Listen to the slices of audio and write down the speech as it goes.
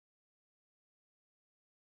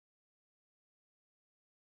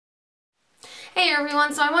Hey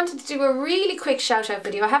everyone, so I wanted to do a really quick shout out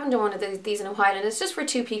video. I haven't done one of these in a while and it's just for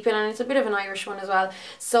two people and it's a bit of an Irish one as well.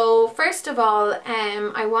 So first of all,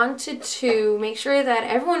 I wanted to make sure that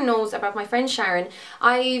everyone knows about my friend Sharon.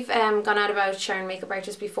 I've gone out about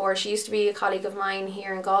SharonMakeupArtist before. She used to be a colleague of mine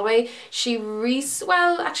here in Galway. She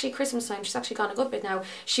actually Christmas time, she's actually gone a good bit now.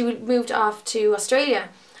 She moved off to Australia.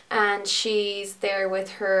 And she's there with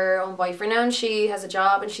her own boyfriend now and she has a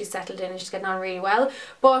job and she's settled in and she's getting on really well.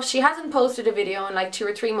 But she hasn't posted a video in like 2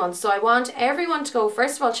 or 3 months. So I want everyone to go,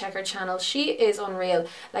 first of all, check her channel. She is unreal.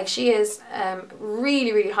 Like, she is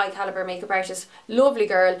really high caliber makeup artist. Lovely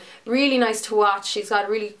girl. Really nice to watch. She's got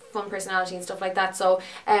a really fun personality and stuff like that. So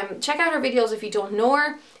check out her videos if you don't know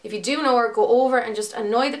her. If you do know her, go over and just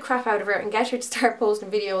annoy the crap out of her and get her to start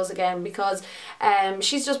posting videos again, because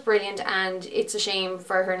she's just brilliant and it's a shame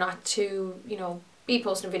for her not to, you know, be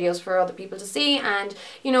posting videos for other people to see. And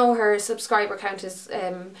you know, her subscriber count is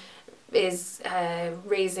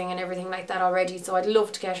raising and everything like that already, so I'd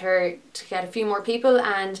love to get her to get a few more people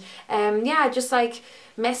and yeah, just like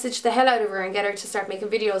message the hell out of her and get her to start making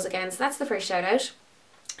videos again. So that's the first shout out.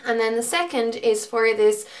 And then the second is for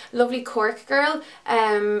this lovely Cork girl,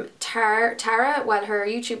 Tara. Well, her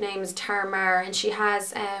YouTube name is TarMar, and she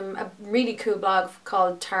has a really cool blog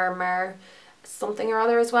called TarMar something or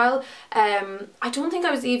other as well. I don't think I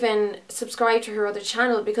was even subscribed to her other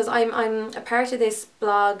channel, because I'm a part of this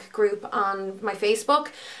blog group on my Facebook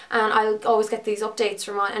and I'll always get these updates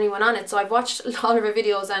from anyone on it. So I've watched a lot of her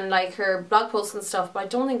videos and like her blog posts and stuff, but I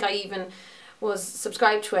don't think I even was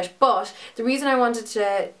subscribed to it. But the reason I wanted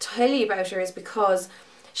to tell you about her is because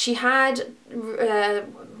she had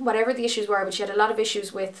whatever the issues were, but she had a lot of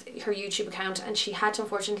issues with her YouTube account and she had to,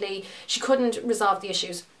 unfortunately, she couldn't resolve the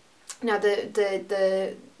issues. Now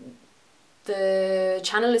the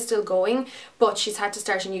channel is still going, but she's had to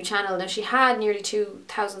start a new channel. Now, she had nearly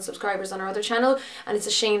 2,000 subscribers on her other channel, and it's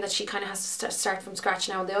a shame that she kind of has to start from scratch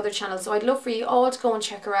now on the other channel. So I'd love for you all to go and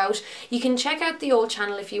check her out. You can check out the old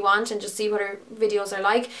channel if you want and just see what her videos are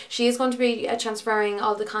like. She is going to be transferring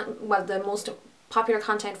all the most popular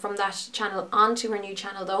content from that channel onto her new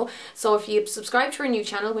channel though. So if you subscribe to her new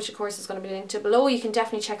channel, which of course is going to be linked to below, you can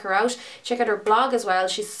definitely check her out. Check out her blog as well.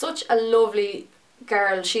 She's such a lovely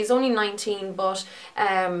girl. She's only 19, but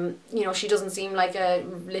you know, she doesn't seem like a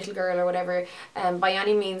little girl or whatever by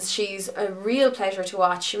any means. She's a real pleasure to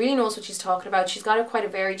watch. She really knows what she's talking about. She's got quite a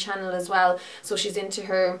varied channel as well, so she's into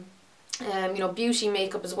her you know, beauty,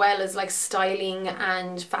 makeup, as well as like styling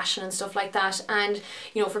and fashion and stuff like that. And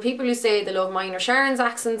you know, for people who say they love mine or Sharon's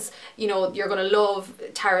accents, you know, you're gonna love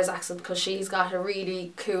Tara's accent because she's got a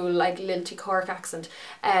really cool like lilty Cork accent.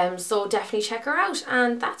 So definitely check her out.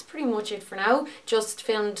 And that's pretty much it for now. Just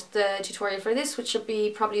filmed the tutorial for this, which should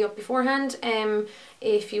be probably up beforehand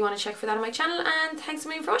if you want to check for that on my channel. And thanks a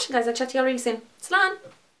million for watching, guys. I'll chat to you all really soon. Slán!